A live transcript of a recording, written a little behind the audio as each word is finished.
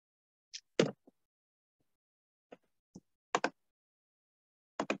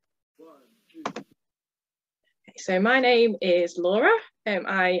So my name is Laura.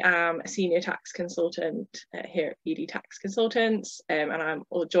 I am a senior tax consultant here at PD Tax Consultants, and I'm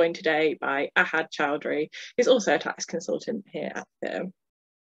joined today by Ahad Choudry, who's also a tax consultant here at the firm.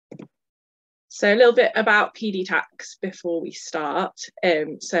 So a little bit about PD Tax before we start.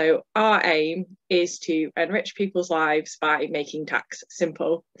 So our aim is to enrich people's lives by making tax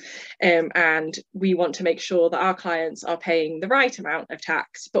simple. And we want to make sure that our clients are paying the right amount of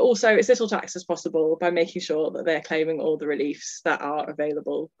tax, but also as little tax as possible by making sure that they're claiming all the reliefs that are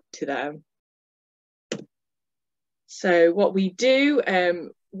available to them. So what we do,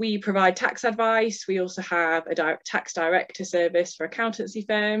 we provide tax advice. We also have a tax director service for accountancy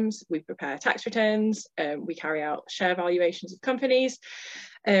firms. We prepare tax returns. We carry out share valuations of companies.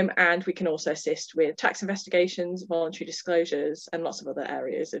 And we can also assist with tax investigations, voluntary disclosures, and lots of other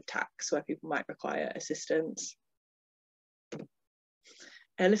areas of tax where people might require assistance.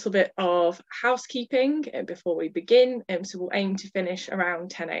 A little bit of housekeeping before we begin. So we'll aim to finish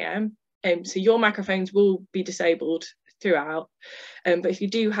around 10 AM. So your microphones will be disabled throughout, but if you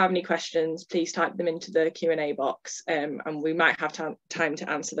do have any questions, please type them into the Q&A box, and we might have time to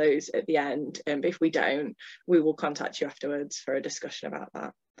answer those at the end. But if we don't, we will contact you afterwards for a discussion about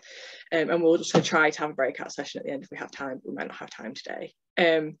that. And we'll also try to have a breakout session at the end if we have time, but we might not have time today.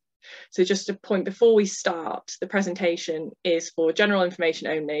 So just a point before we start, the presentation is for general information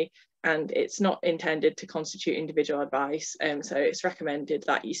only, and it's not intended to constitute individual advice. So it's recommended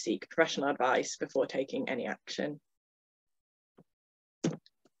that you seek professional advice before taking any action.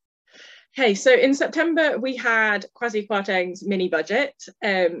 Okay, so in September, we had Kwasi Kwarteng's mini budget.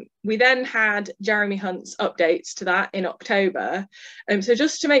 We then had Jeremy Hunt's updates to that in October. So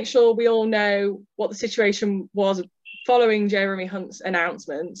just to make sure we all know what the situation was following Jeremy Hunt's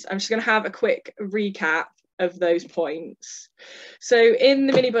announcements, I'm just going to have a quick recap of those points. So in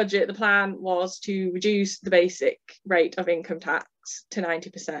the mini budget, the plan was to reduce the basic rate of income tax to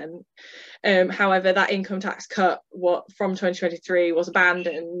 90%. However, that income tax cut from 2023 was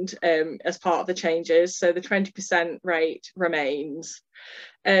abandoned as part of the changes, so the 20% rate remains.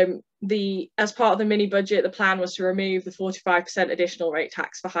 As part of the mini budget, the plan was to remove the 45% additional rate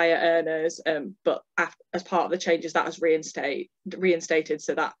tax for higher earners, but as part of the changes, that was reinstated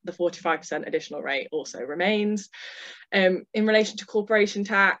so that the 45% additional rate also remains. In relation to corporation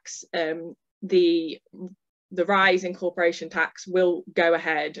tax, the rise in corporation tax will go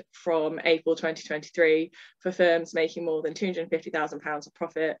ahead from April 2023 for firms making more than £250,000 of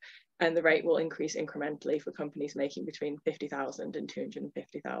profit, and the rate will increase incrementally for companies making between 50,000 and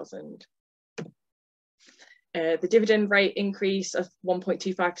 250,000. The dividend rate increase of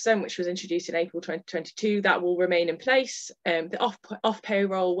 1.25%, which was introduced in April 2022, that will remain in place. The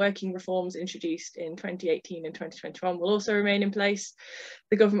off-payroll working reforms introduced in 2018 and 2021 will also remain in place.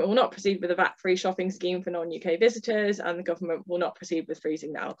 The government will not proceed with a VAT-free shopping scheme for non-UK visitors, and the government will not proceed with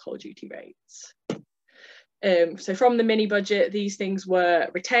freezing the alcohol duty rates. So from the mini budget, these things were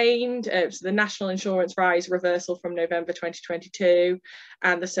retained. So the national insurance rise reversal from November 2022,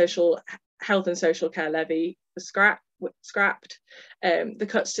 and the health and social care levy was scrapped. The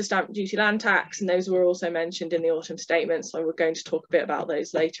cuts to stamp duty land tax, and those were also mentioned in the autumn statement, so we're going to talk a bit about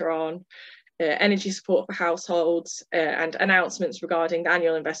those later on. Energy support for households, and announcements regarding the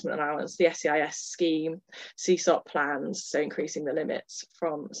annual investment allowance, the SEIS scheme, CSOP plans, so increasing the limits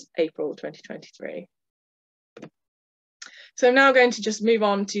from April 2023. So I'm now going to just move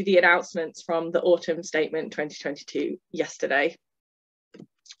on to the announcements from the autumn statement 2022 yesterday.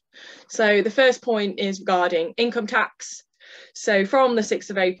 So the first point is regarding income tax. So from the 6th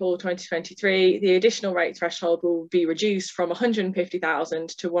of April 2023, the additional rate threshold will be reduced from 150,000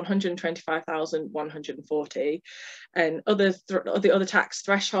 to 125,140, and the other tax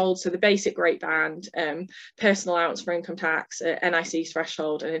thresholds, so the basic rate band, personal allowance for income tax, NIC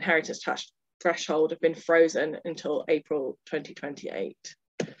threshold, and inheritance tax threshold have been frozen until April 2028.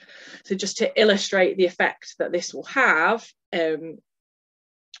 So just to illustrate the effect that this will have, you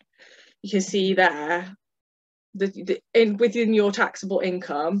can see there, within your taxable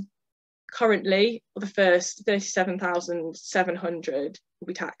income, currently the first 37,700 will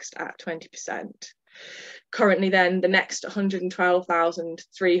be taxed at 20%. Currently then the next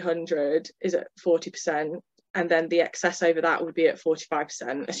 112,300 is at 40%, and then the excess over that would be at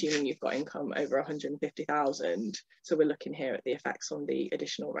 45%, assuming you've got income over 150,000. So we're looking here at the effects on the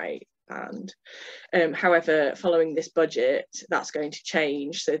additional rate band. However, following this budget, that's going to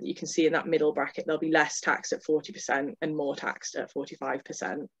change, so that you can see in that middle bracket, there'll be less taxed at 40% and more taxed at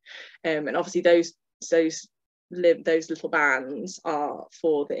 45%. And obviously those little bands are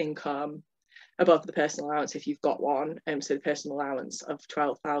for the income above the personal allowance if you've got one. So the personal allowance of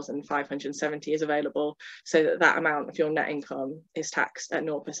 12,570 is available, so that amount of your net income is taxed at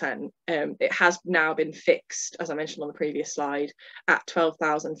 0%. It has now been fixed, as I mentioned on the previous slide, at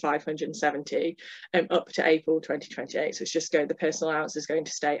 12,570 up to April 2028. So it's just the personal allowance is going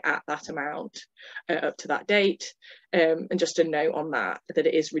to stay at that amount up to that date. And just a note on that it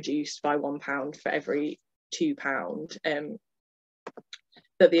is reduced by £1 for every £2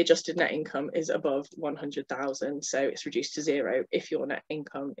 that the adjusted net income is above 100,000, so it's reduced to zero if your net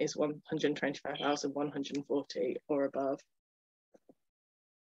income is 125,140 or above.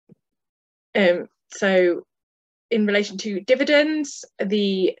 So in relation to dividends,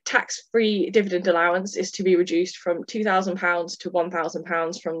 the tax-free dividend allowance is to be reduced from £2,000 to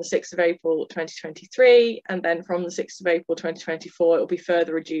 £1,000 from the 6th of April 2023, and then from the 6th of April 2024 it will be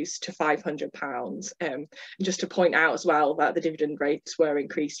further reduced to £500. And just to point out as well that the dividend rates were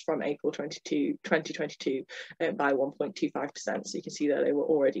increased from April 2022 by 1.25%, so you can see that they were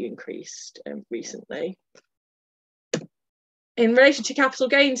already increased recently. In relation to capital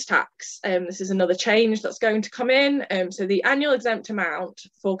gains tax, this is another change that's going to come in. So the annual exempt amount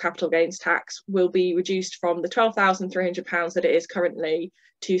for capital gains tax will be reduced from the £12,300 that it is currently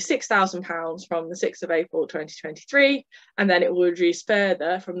to £6,000 from the 6th of April 2023, and then it will reduce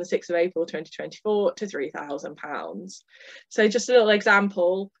further from the 6th of April 2024 to £3,000. So just a little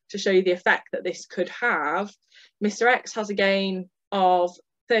example to show you the effect that this could have. Mr. X has a gain of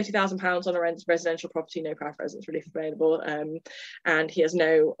 £30,000 on a residential property, no private residence relief available, and he has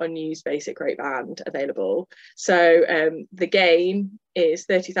no unused basic rate band available. So the gain is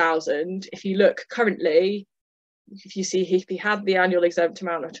 30,000. If you look currently, if you see if he had the annual exempt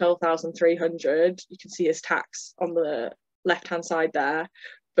amount of 12,300, you can see his tax on the left-hand side there.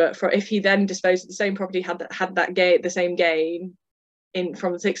 But if he then disposed of the same property, had that gain, the same gain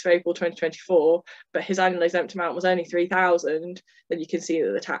from the 6th of April 2024, but his annual exempt amount was only 3,000, then you can see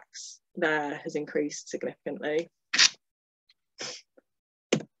that the tax there has increased significantly.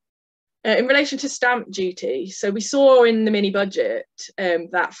 In relation to stamp duty, so we saw in the mini budget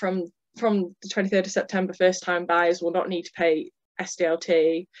that from the 23rd of September, first-time buyers will not need to pay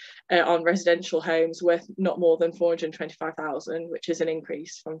SDLT on residential homes worth not more than 425,000, which is an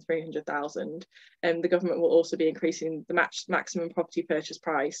increase from 300,000. The government will also be increasing the maximum property purchase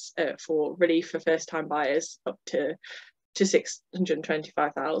price for relief for first-time buyers up to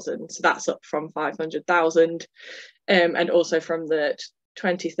 625,000. So that's up from 500,000, and also from the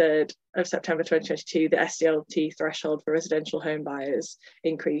 23rd of September 2022, the SDLT threshold for residential home buyers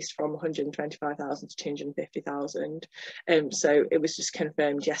increased from 125,000 to 250,000. So it was just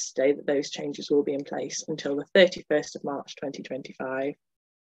confirmed yesterday that those changes will be in place until the 31st of March 2025.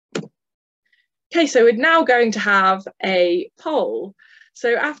 Okay, so we're now going to have a poll.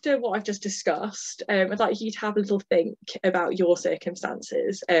 So after what I've just discussed, I'd like you to have a little think about your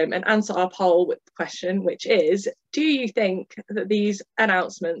circumstances and answer our poll with the question, which is, do you think that these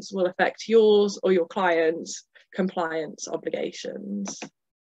announcements will affect yours or your clients' compliance obligations?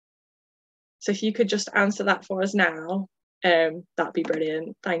 So if you could just answer that for us now, that'd be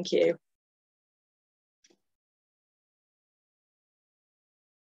brilliant. Thank you.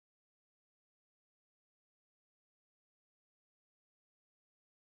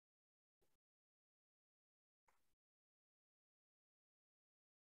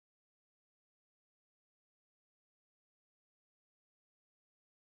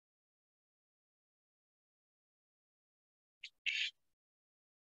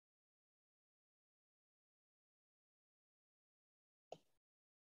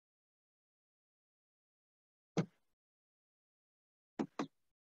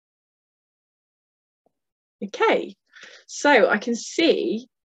 Okay, so I can see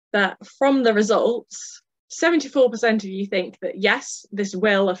that from the results, 74% of you think that yes, this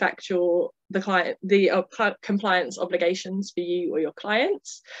will affect the compliance obligations for you or your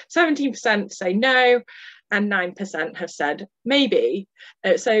clients. 17% say no, and 9% have said maybe.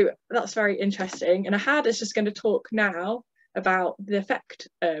 So that's very interesting. And Ahad is just going to talk now about the effect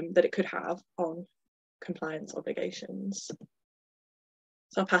that it could have on compliance obligations.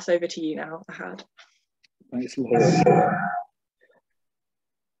 So I'll pass over to you now, Ahad. Thanks, Laura.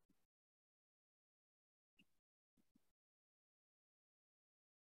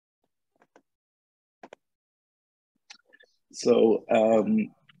 So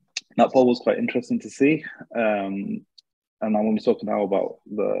that poll was quite interesting to see. And I'm going to talk now about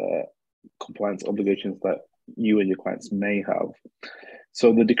the compliance obligations that you and your clients may have.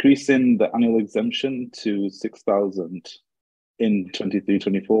 So the decrease in the annual exemption to 6,000 in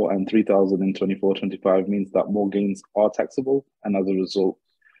 23-24 and 3,000 in 24-25 means that more gains are taxable, and as a result,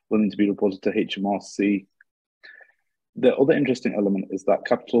 will need to be reported to HMRC. The other interesting element is that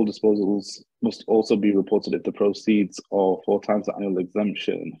capital disposals must also be reported if the proceeds are 4 times the annual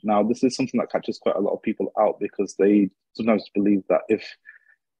exemption. Now, this is something that catches quite a lot of people out because they sometimes believe that if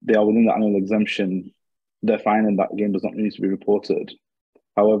they are within the annual exemption, they're fine and that again does not need to be reported.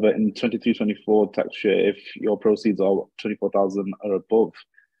 However, in 23-24 tax year, if your proceeds are 24,000 or above,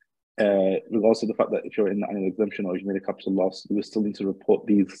 regardless of the fact that if you're in the annual exemption or you've made a capital loss, you will still need to report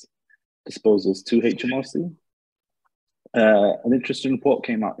these disposals to HMRC. An interesting report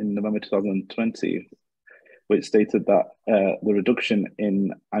came out in November 2020, which stated that the reduction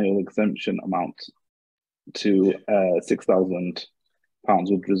in annual exemption amount to £6,000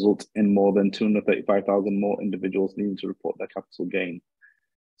 would result in more than 235,000 more individuals needing to report their capital gain.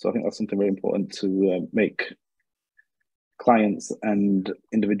 So I think that's something very important to make clients and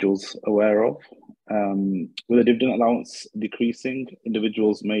individuals aware of. With the dividend allowance decreasing,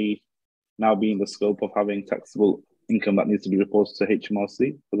 individuals may now be in the scope of having taxable income that needs to be reported to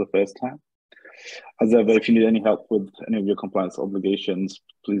HMRC for the first time. As ever, if you need any help with any of your compliance obligations,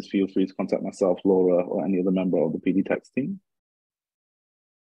 please feel free to contact myself, Laura, or any other member of the PD Tax team.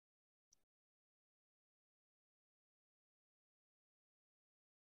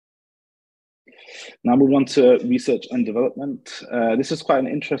 Now moving on to research and development. This is quite an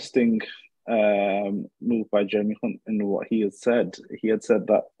interesting move by Jeremy Hunt in what he has said. He had said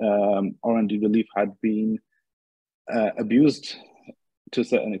that R&D relief had been abused to a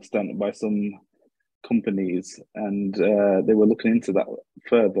certain extent by some companies, and they were looking into that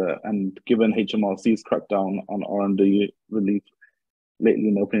further. And given HMRC's crackdown on R&D relief lately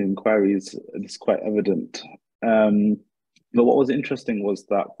in open inquiries, it's quite evident. But what was interesting was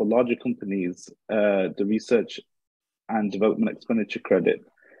that for larger companies, the research and development expenditure credit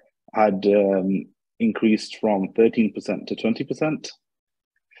had increased from 13% to 20%.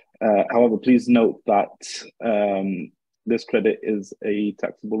 However, please note that this credit is a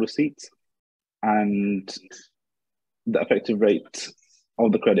taxable receipt, and the effective rate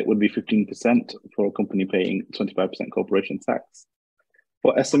of the credit would be 15% for a company paying 25% corporation tax.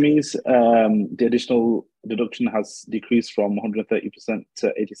 For SMEs, the additional deduction has decreased from 130%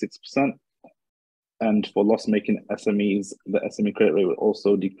 to 86%. And for loss-making SMEs, the SME credit rate will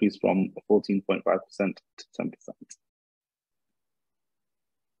also decrease from 14.5% to 10%.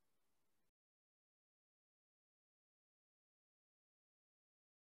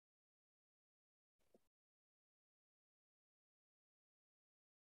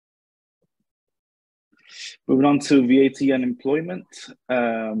 Moving on to VAT and employment,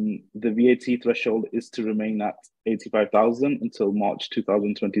 the VAT threshold is to remain at 85,000 until March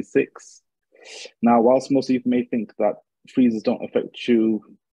 2026. Now, whilst most of you may think that freezes don't affect you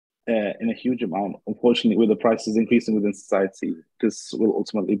in a huge amount, unfortunately, with the prices increasing within society, this will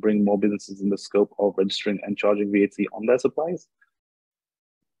ultimately bring more businesses in the scope of registering and charging VAT on their supplies.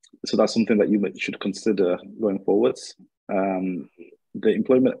 So that's something that you should consider going forwards. The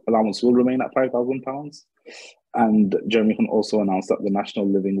employment allowance will remain at £5,000. And Jeremy Hunt also announced that the national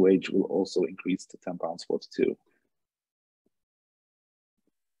living wage will also increase to £10.42.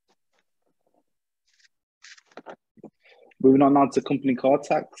 Moving on now to company car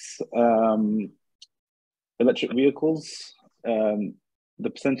tax. Electric vehicles, the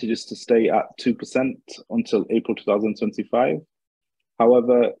percentage is to stay at 2% until April 2025.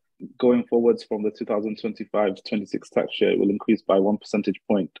 However, going forwards from the 2025-26 tax year, it will increase by 1 percentage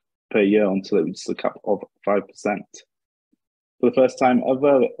point per year until it reaches a cap of 5%. For the first time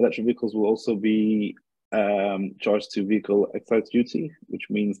ever, electric vehicles will also be charged to vehicle excise duty, which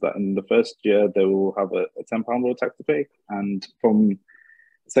means that in the first year they will have a £10 road tax to pay, and from the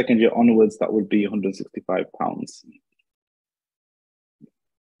second year onwards that would be £165.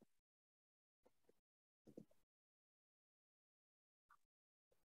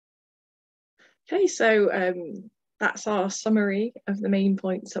 Okay, so that's our summary of the main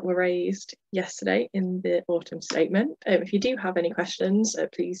points that were raised yesterday in the autumn statement. If you do have any questions,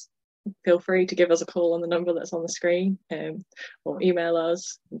 please feel free to give us a call on the number that's on the screen, or email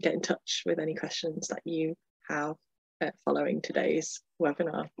us and get in touch with any questions that you have following today's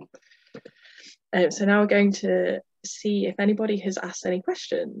webinar. So now we're going to see if anybody has asked any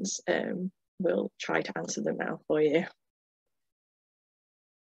questions. We'll try to answer them now for you.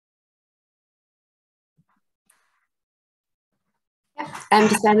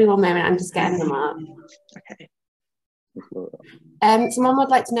 Just give me one moment, I'm just getting them up. Okay. Someone would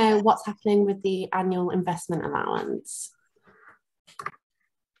like to know what's happening with the annual investment allowance.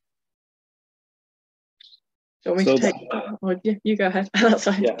 Do you want me to take you go ahead. That's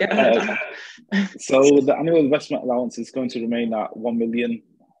fine. Yeah, go ahead. So the annual investment allowance is going to remain at 1 million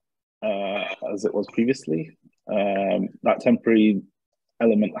as it was previously. That temporary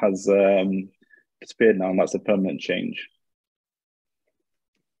element has disappeared now, and that's a permanent change.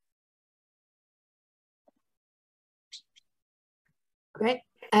 Great.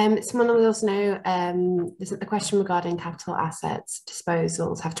 Someone will also know, there's a question regarding capital assets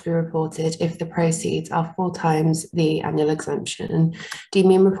disposals have to be reported if the proceeds are 4 times the annual exemption. Do you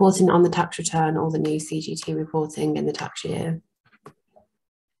mean reporting on the tax return or the new CGT reporting in the tax year?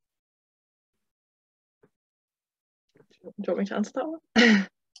 Do you want me to answer that one?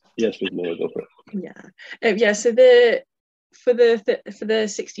 Yes, please, Laura, go for it. Yeah. So for the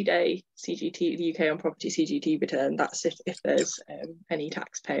 60-day CGT, the UK on property CGT return, that's if there's any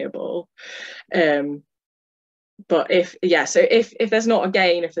tax payable. But if there's not a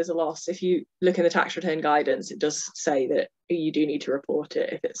gain, if there's a loss, if you look in the tax return guidance, it does say that you do need to report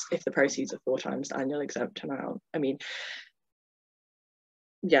it if the proceeds are 4 times the annual exempt amount. I mean,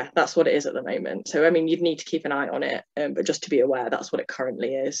 yeah, that's what it is at the moment. So I mean, you'd need to keep an eye on it, but just to be aware, that's what it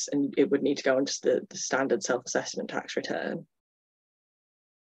currently is, and it would need to go on just the standard self-assessment tax return.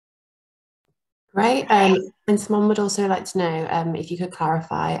 Right, and someone would also like to know if you could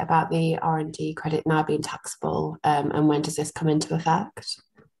clarify about the R&D credit now being taxable, and when does this come into effect?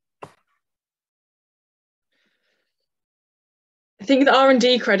 I think the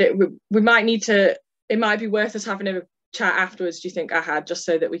R&D credit, we might need to, it might be worth us having a chat afterwards, do you think, just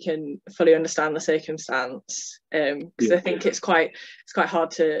so that we can fully understand the circumstance, because I think it's quite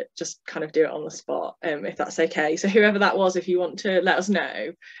hard to just kind of do it on the spot, if that's okay. So whoever that was, if you want to let us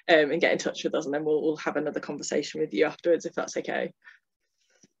know and get in touch with us, and then we'll have another conversation with you afterwards, if that's okay.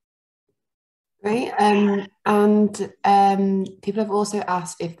 Great, people have also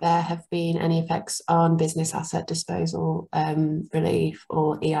asked if there have been any effects on business asset disposal relief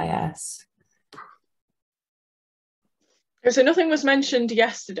or EIS. So nothing was mentioned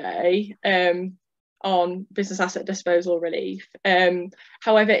yesterday on business asset disposal relief.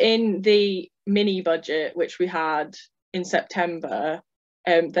 However, in the mini budget, which we had in September,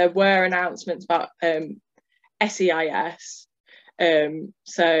 there were announcements about SEIS,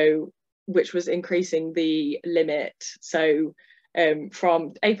 which was increasing the limit. So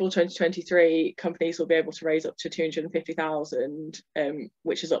from April 2023, companies will be able to raise up to 250,000,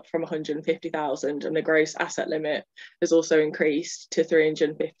 which is up from 150,000, and the gross asset limit has also increased to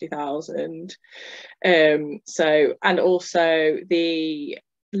 350,000. And also the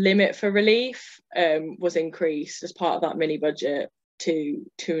limit for relief was increased as part of that mini budget to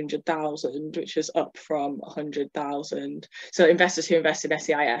 200,000, which is up from 100,000. So investors who invest in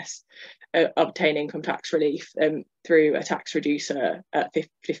SEIS obtain income tax relief through a tax reducer at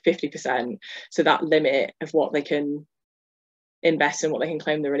 50%. So that limit of what they can invest and what they can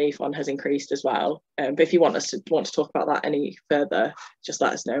claim the relief on has increased as well. But if you want to talk about that any further, just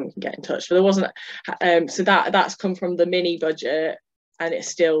let us know and we can get in touch. But there wasn't, so that's come from the mini budget, and it's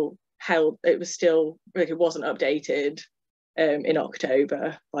still held. It was still, like, it wasn't updated in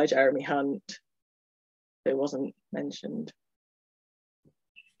October by Jeremy Hunt. It wasn't mentioned.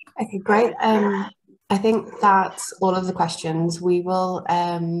 Okay, great. I think that's all of the questions. We will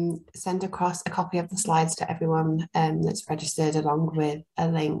send across a copy of the slides to everyone that's registered, along with a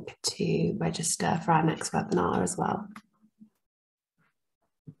link to register for our next webinar as well.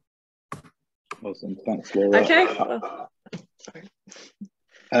 Awesome, thanks, Laura. Okay. Sorry.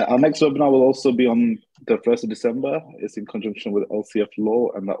 Our next webinar will also be on the 1st of December. It's in conjunction with LCF law,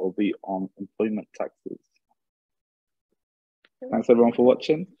 and that will be on employment taxes. Thanks everyone for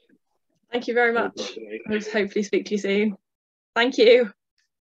watching. Thank you very much. I'll hopefully speak to you soon. Thank you.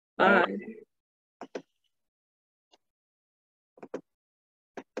 Bye. Bye.